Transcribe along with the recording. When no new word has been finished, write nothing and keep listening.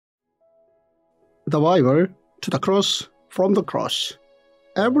The Bible to the cross, from the cross.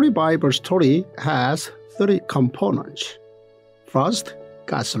 Every Bible story has three components. First,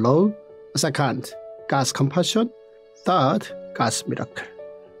 God's law. Second, God's compassion. Third, God's miracle.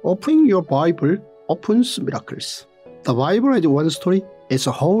 Opening your Bible opens miracles. The Bible as one story is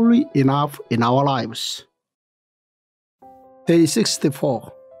wholly enough in our lives. Day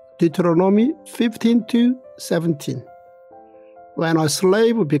 64, Deuteronomy 15-17. When a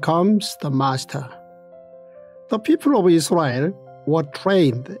slave becomes the master. The people of Israel were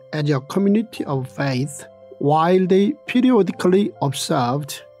trained as a community of faith while they periodically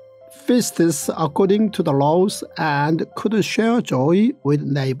observed feasts according to the laws and could share joy with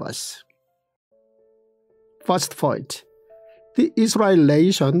neighbors. First point, the Israel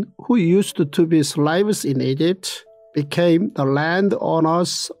nation who used to be slaves in Egypt became the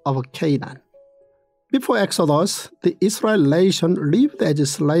landowners of Canaan. Before Exodus, the Israel nation lived as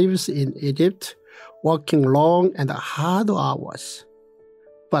slaves in Egypt, working long and hard hours.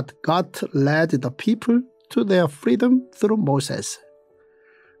 But God led the people to their freedom through Moses.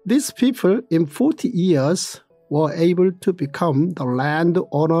 These people in 40 years were able to become the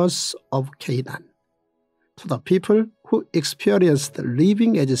landowners of Canaan. To the people who experienced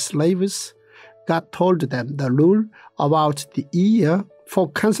living as slaves, God told them the rule about the year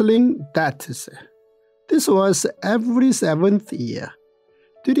for canceling debts. This was every 7th year.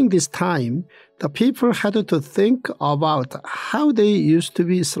 During this time, the people had to think about how they used to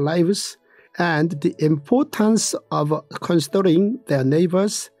be slaves and the importance of considering their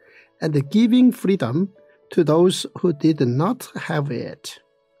neighbors and giving freedom to those who did not have it.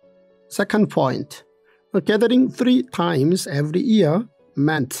 Second point, gathering 3 times every year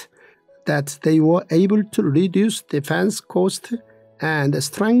meant that they were able to reduce defense costs and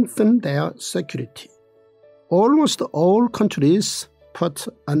strengthen their security. Almost all countries put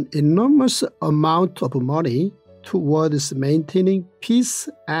an enormous amount of money towards maintaining peace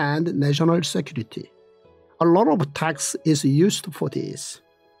and national security. A lot of tax is used for this.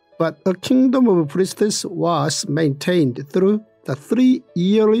 But a kingdom of priests was maintained through the 3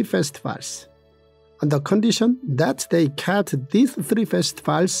 yearly festivals. On the condition that they kept these 3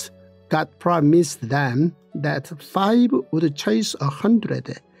 festivals, God promised them that 5 would chase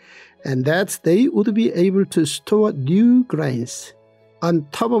 100, and that they would be able to store new grains on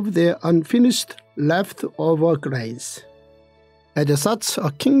top of their unfinished leftover grains. As such, a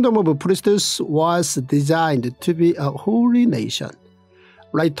kingdom of priests was designed to be a holy nation.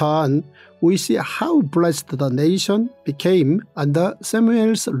 Later on, we see how blessed the nation became under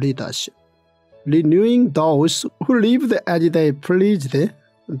Samuel's leadership. Renewing those who lived as they pleased,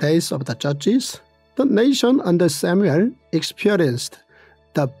 days of the judges, the nation under Samuel experienced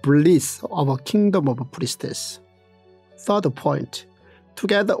the bliss of a kingdom of priests. Third point,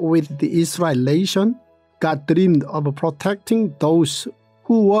 together with the Israel nation, God dreamed of protecting those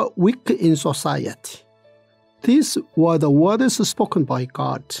who were weak in society. These were the words spoken by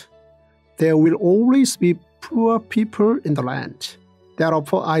God. There will always be poor people in the land.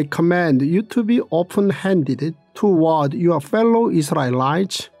 Therefore, I command you to be open-handed toward your fellow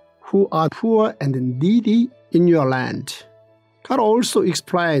Israelites who are poor and needy in your land. God also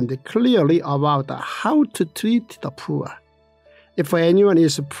explained clearly about how to treat the poor. If anyone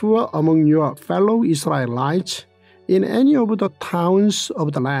is poor among your fellow Israelites in any of the towns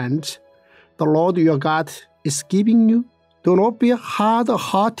of the land the Lord your God is giving you, do not be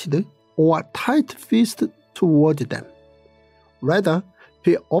hard-hearted or tight-fisted toward them. Rather,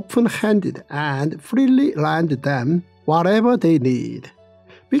 be open-handed and freely lend them whatever they need.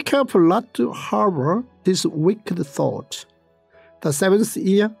 Be careful not to harbor this wicked thought. The 7th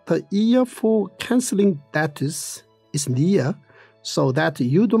year, the year for canceling debts, is near, so that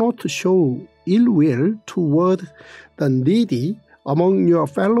you do not show ill will toward the needy among your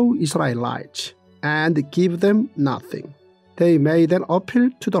fellow Israelites, and give them nothing. They may then appeal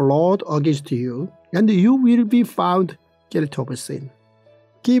to the Lord against you, and you will be found guilty of sin.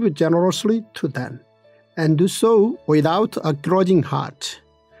 Give generously to them, and do so without a grudging heart.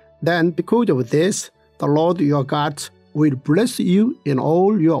 Then, because of this, the Lord your God will bless you in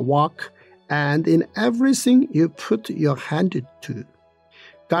all your work and in everything you put your hand to.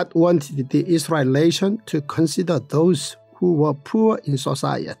 God wanted the Israel nation to consider those who were poor in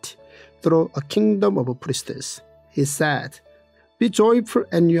society through a kingdom of priests. He said, "Be joyful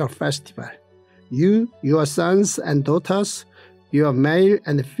in your festival, you, your sons and daughters, your male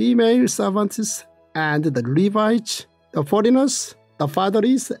and female servants, and the Levites, the foreigners, the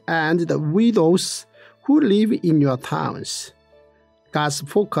fatherless, and the widows who live in your towns." God's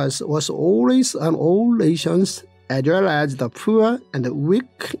focus was always on all nations, as well as the poor and the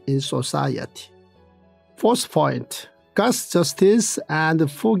weak in society. Fourth point, God's justice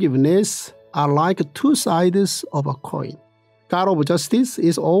and forgiveness are like two sides of a coin. God of justice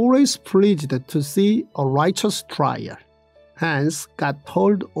is always pleased to see a righteous trial. Hence, God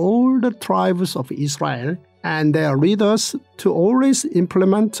told all the tribes of Israel and their leaders to always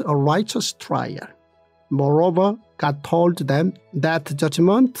implement a righteous trial. Moreover, God told them that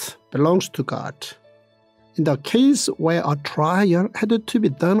judgment belongs to God. In the case where a trial had to be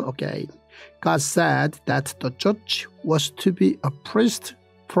done again, God said that the judge was to be a priest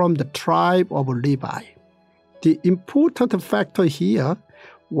from the tribe of Levi. The important factor here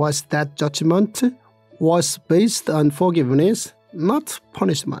was that judgment was based on forgiveness, not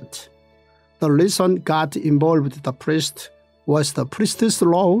punishment. The reason God involved the priest was the priest's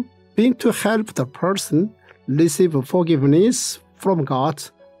law being to help the person receive forgiveness from God,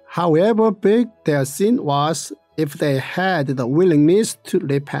 however big their sin was, if they had the willingness to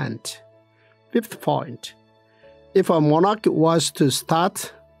repent. Fifth point, if a monarch was to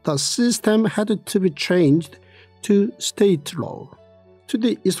start, the system had to be changed to state law. To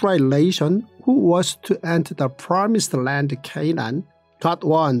the Israel nation who was to enter the promised land Canaan, God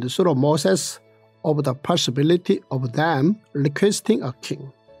warned through Moses of the possibility of them requesting a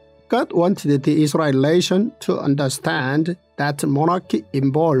king. God wanted the Israel nation to understand that monarchy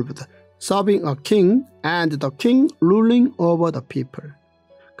involved serving a king and the king ruling over the people.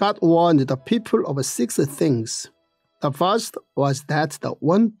 God warned the people of 6 things. The first was that the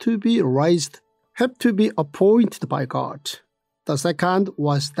one to be raised had to be appointed by God. The second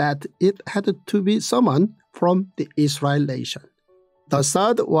was that it had to be someone from the Israel nation. The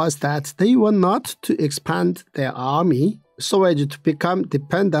third was that they were not to expand their army so as to become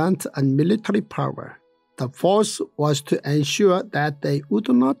dependent on military power. The fourth was to ensure that they would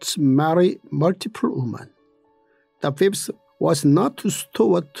not marry multiple women. The fifth was not to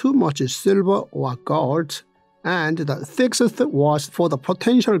store too much silver or gold. And the sixth was for the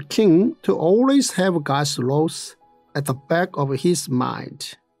potential king to always have God's laws at the back of his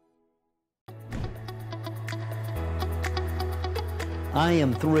mind. I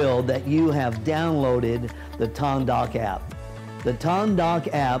am thrilled that you have downloaded the Tongdok app. The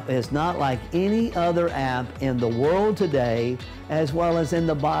Tongdok app is not like any other app in the world today, as well as in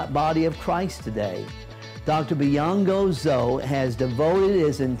the body of Christ today. Dr.Byoungho Zoh has devoted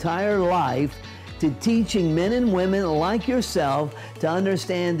his entire life to teaching men and women like yourself to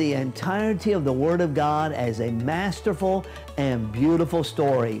understand the entirety of the Word of God as a masterful and beautiful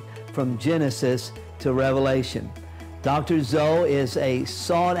story from Genesis to Revelation. Dr. Zoh is a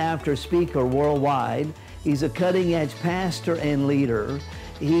sought-after speaker worldwide. He's a cutting-edge pastor and leader.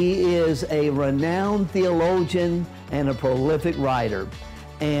 He is a renowned theologian and a prolific writer.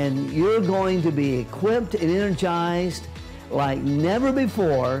 And you're going to be equipped and energized like never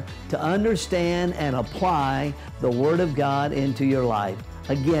before to understand and apply the Word of God into your life.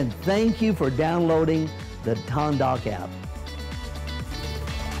 Again, thank you for downloading the Tongdok app.